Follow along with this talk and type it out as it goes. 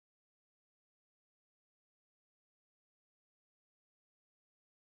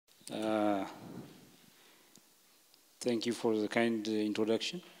Uh, Thank you for the kind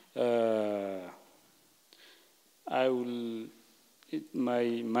introduction.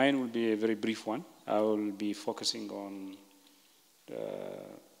 Mine will be a very brief one. I will be focusing on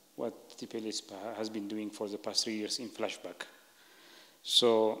what TPLS has been doing for the past 3 years in flashback.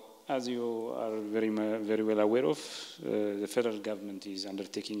 So, as you are very well aware of, the federal government is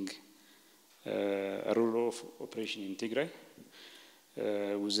undertaking a rule of operation in Tigray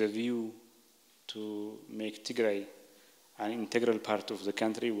with a view to make Tigray an integral part of the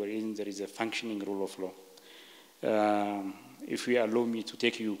country wherein there is a functioning rule of law. If you allow me to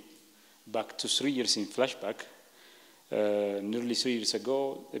take you back to 3 years in flashback, nearly 3 years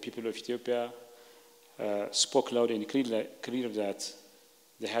ago, the people of Ethiopia spoke loud and clear that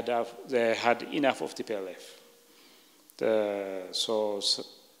they had enough of TPLF. So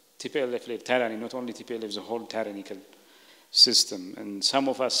TPLF-led tyranny, not only TPLF, the whole tyrannical system. And some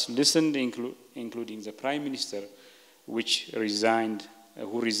of us listened, including the Prime Minister, who resigned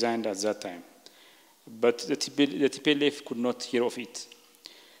at that time. But the TPLF could not hear of it.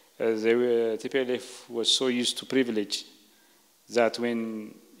 The TPLF was so used to privilege that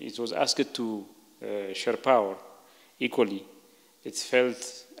when it was asked to share power equally, it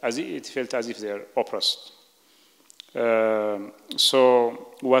felt as if they are oppressed.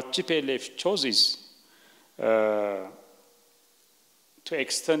 So what TPLF chose is to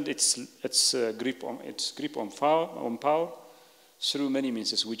extend its grip on power through many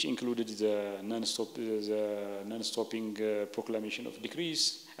means, which included the non-stopping proclamation of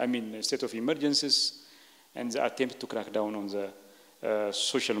decrees, state of emergencies, and the attempt to crack down on the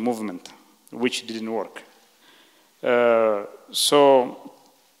social movement, which didn't work. So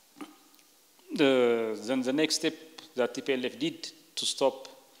then the next step that TPLF did to stop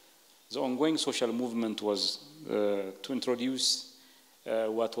the ongoing social movement was to introduce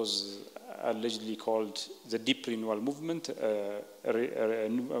what was allegedly called the deep renewal movement, a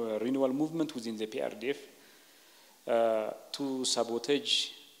renewal movement within the PRDF, to sabotage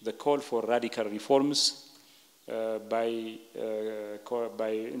the call for radical reforms by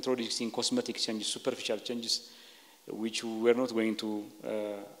introducing cosmetic changes, superficial changes, which were not going to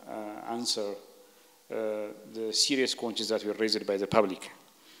answer the serious questions that were raised by the public.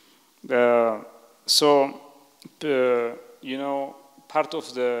 Part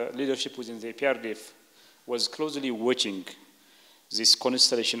of the leadership within the PRDF was closely watching this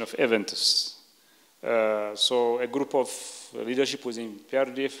constellation of events. So a group of leadership within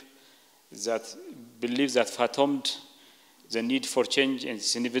PRDF that believes that fathomed the need for change and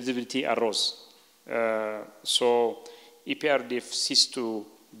its inevitability arose. So EPRDF ceased to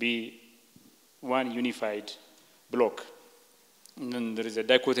be one unified bloc. And then there is a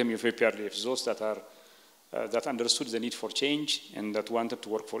dichotomy of EPRDF, those that understood the need for change and that wanted to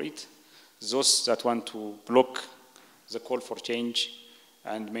work for it, those that want to block the call for change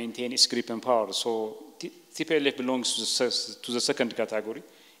and maintain its grip and power. So TPLF belongs to the second category.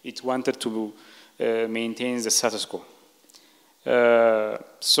 It wanted to maintain the status quo.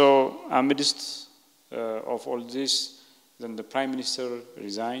 So amidst of all this, then the Prime Minister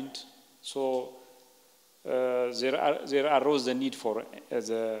resigned. So there arose the need for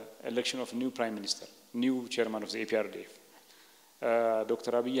the election of a new Prime Minister, new chairman of the APRDF.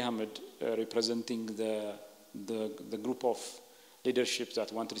 Dr. Abiy Ahmed, representing the group of leadership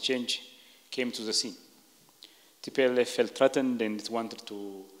that wanted change, came to the scene. TPLF felt threatened and it wanted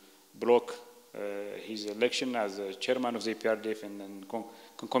to block his election as the chairman of the APRDF and then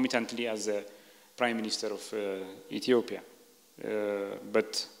concomitantly as the Prime Minister of Ethiopia.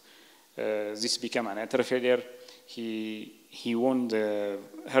 But this became an utter failure. He won the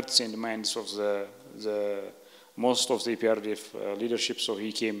hearts and minds of most of the PRDF leadership, so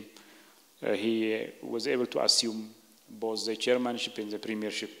he was able to assume both the chairmanship and the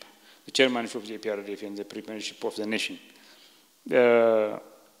premiership, the chairmanship of the PRDF and the premiership of the nation.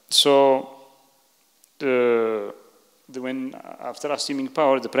 After assuming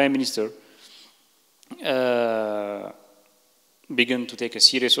power, the Prime Minister began to take a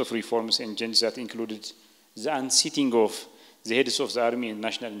series of reforms and changes that included the unseating of the heads of the army and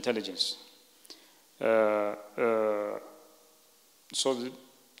national intelligence. In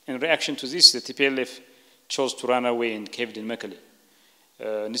reaction to this, the TPLF chose to run away and caved in Mekelle.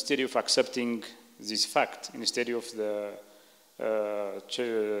 Instead of accepting this fact, instead of the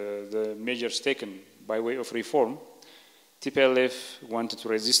measures taken by way of reform, TPLF wanted to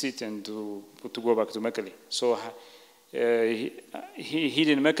resist it and to go back to Mekelle. So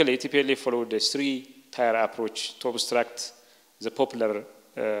hidden in Mekelle, TPLF followed a three-tier approach to obstruct the popular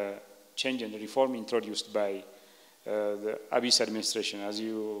change and reform introduced by the Abiy administration, as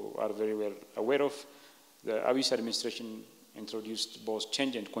you are very well aware of, the Abiy administration introduced both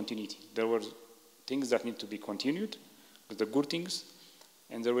change and continuity. There were things that need to be continued, the good things,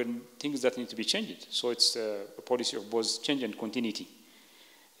 and there were things that need to be changed. So it's a policy of both change and continuity.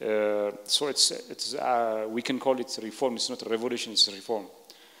 So we can call it reform. It's not a revolution, it's a reform.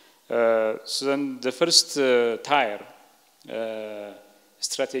 So then the first tier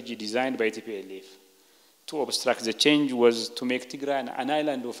strategy designed by TPLF to obstruct the change was to make Tigray an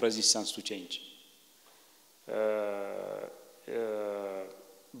island of resistance to change.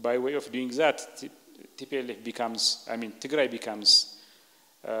 By way of doing that, TPLF becomes, Tigray becomes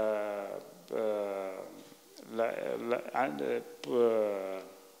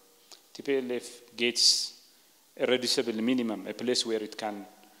TPLF gets a reducible minimum, a place where it can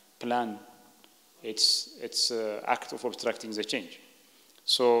plan its act of obstructing the change.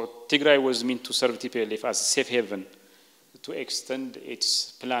 So Tigray was meant to serve TPLF as a safe haven to extend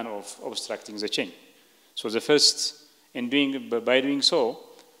its plan of obstructing the change. So the first, by doing so,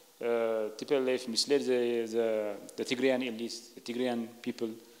 TPLF misled the Tigrayan elite, the Tigrayan people,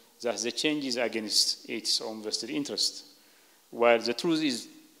 that the change is against its own vested interest. While the truth is,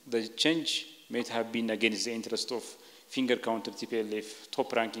 the change may have been against the interest of finger-counted TPLF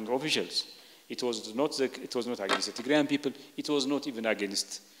top-ranking officials. It was not against the Tigrayan people. It was not even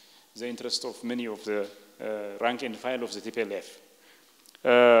against the interest of many of the rank and file of the TPLF.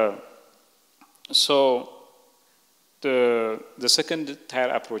 So the second tier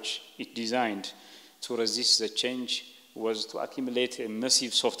approach it designed to resist the change was to accumulate a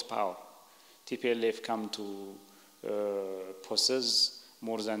massive soft power. TPLF come to possess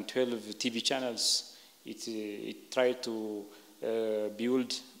more than 12 TV channels. It tried to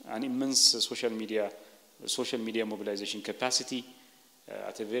build an immense social media mobilization capacity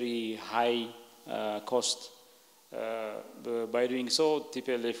at a very high cost. By doing so,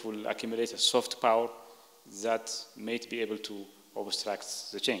 TPLF will accumulate a soft power that might be able to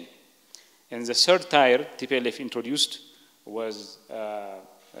obstruct the change. And the third tier TPLF introduced was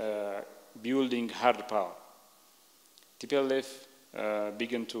building hard power. TPLF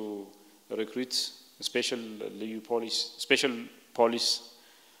began to recruit special police.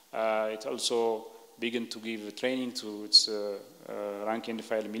 It also began to give training to its rank and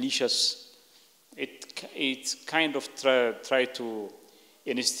file militias. It kind of tried to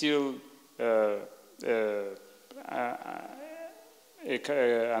instill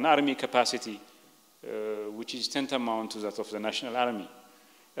an army capacity which is tantamount to that of the national army.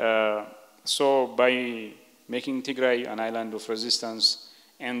 So by making Tigray an island of resistance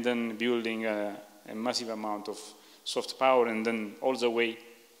and then building a massive amount of soft power, and then all the way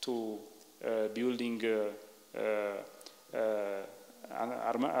to building an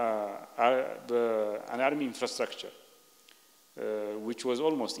army infrastructure which was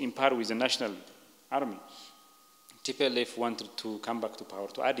almost in par with the national army. TPLF wanted to come back to power,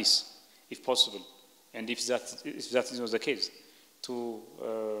 to Addis, if possible, and if that is not the case, to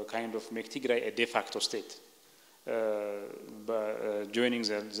kind of make Tigray a de facto state, joining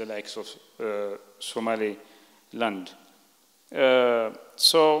the likes of Somaliland.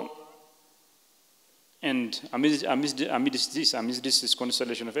 And amidst this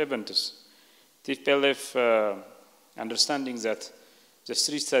constellation of events, TPLF, understanding that the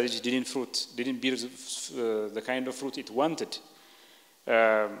street strategy didn't bear the kind of fruit it wanted,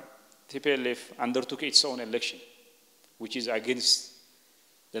 TPLF undertook its own election, which is against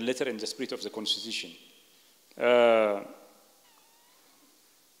the letter and the spirit of the constitution.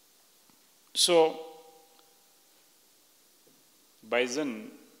 So by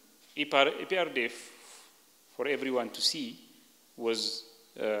then, EPRDF, for everyone to see, was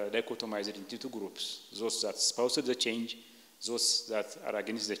dichotomized into two groups: those that espoused the change, those that are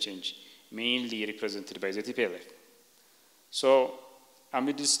against the change, mainly represented by the TPLF. So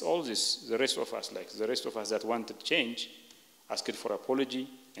amidst all this, the rest of us that wanted change, asked for apology,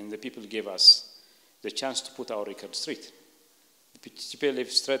 and the people gave us the chance to put our record straight. The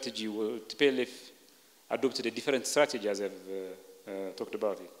TPLF adopted a different strategy, as I've talked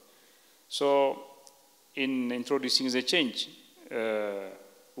about it. So in introducing the change,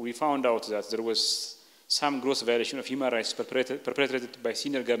 we found out that there was some gross violation of human rights perpetrated by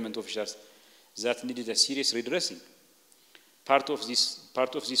senior government officials that needed a serious redressing. Part of this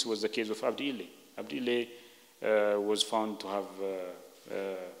was the case of Abdi Ile. Was found to have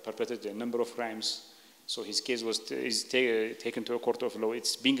perpetrated a number of crimes, so his case is taken to a court of law.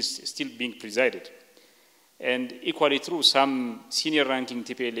 It's still being presided. And equally true, some senior ranking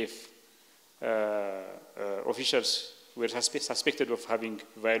TPLF officials were suspected of having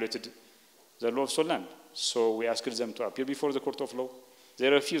violated the law of the land. So we asked them to appear before the court of law. They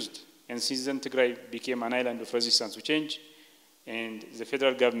refused. And since then, Tigray became an island of resistance to change. And the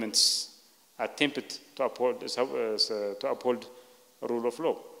federal government's attempted to uphold rule of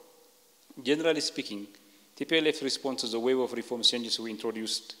law. Generally speaking, TPLF response to the wave of reform changes we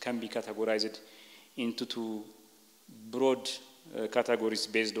introduced can be categorized into two broad categories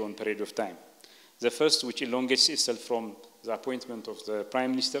based on period of time. The first, which elongates itself from the appointment of the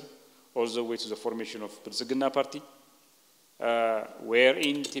prime minister all the way to the formation of Bilzigina party,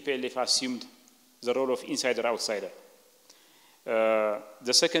 wherein TPLF assumed the role of insider-outsider.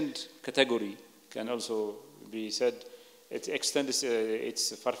 The second category can also be said, it extends,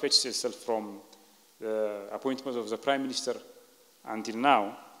 it's far-fetched itself from the appointment of the prime minister until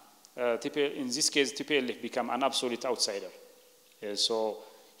now. In this case, TPLF became an absolute outsider. So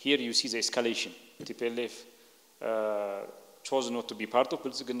here you see the escalation. TPLF chose not to be part of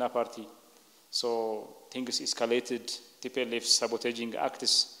Bilzigina party, so things escalated. TPLF's sabotaging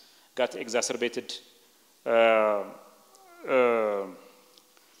acts got exacerbated.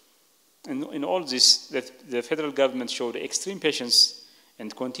 In all this, the federal government showed extreme patience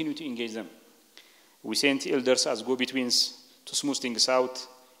and continued to engage them. We sent elders as go-betweens to smooth things out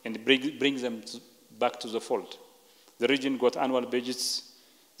and bring them back to the fold. The region got annual budgets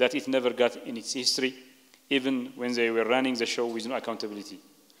that it never got in its history, even when they were running the show with no accountability.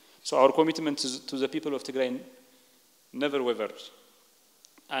 So our commitment to the people of Tigray never wavered.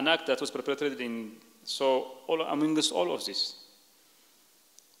 An act that was perpetrated in, amongst all of this,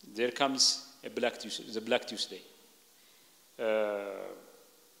 there comes the Black Tuesday.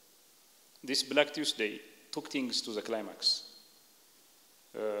 This Black Tuesday took things to the climax.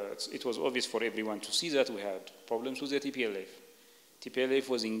 It was obvious for everyone to see that we had problems with the TPLF. TPLF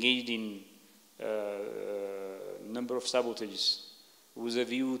was engaged in a number of sabotages with a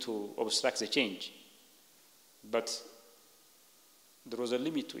view to obstruct the change. But there was a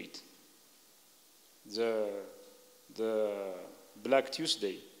limit to it. The Black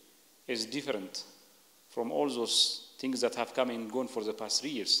Tuesday is different from all those things that have come and gone for the past 3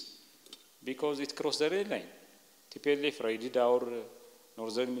 years because it crossed the red line. TPLF raided our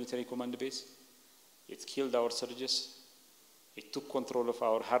northern military command base. It killed our soldiers. It took control of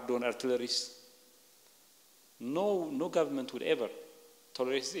our hard-on artilleries. No government would ever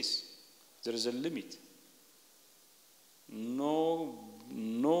tolerate this. There is a limit. No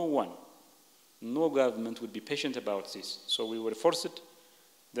government would be patient about this. So we were forced.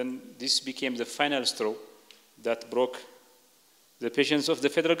 Then this became the final straw that broke the patience of the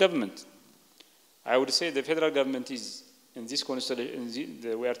federal government. I would say the federal government is, in this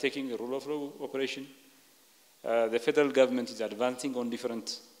constellation, we are taking a rule of law operation. The federal government is advancing on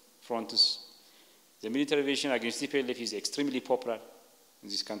different fronts. The militarization against TPLF is extremely popular in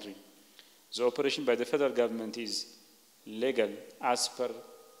this country. The operation by the federal government is legal as per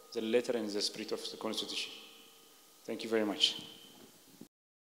the letter and the spirit of the Constitution. Thank you very much.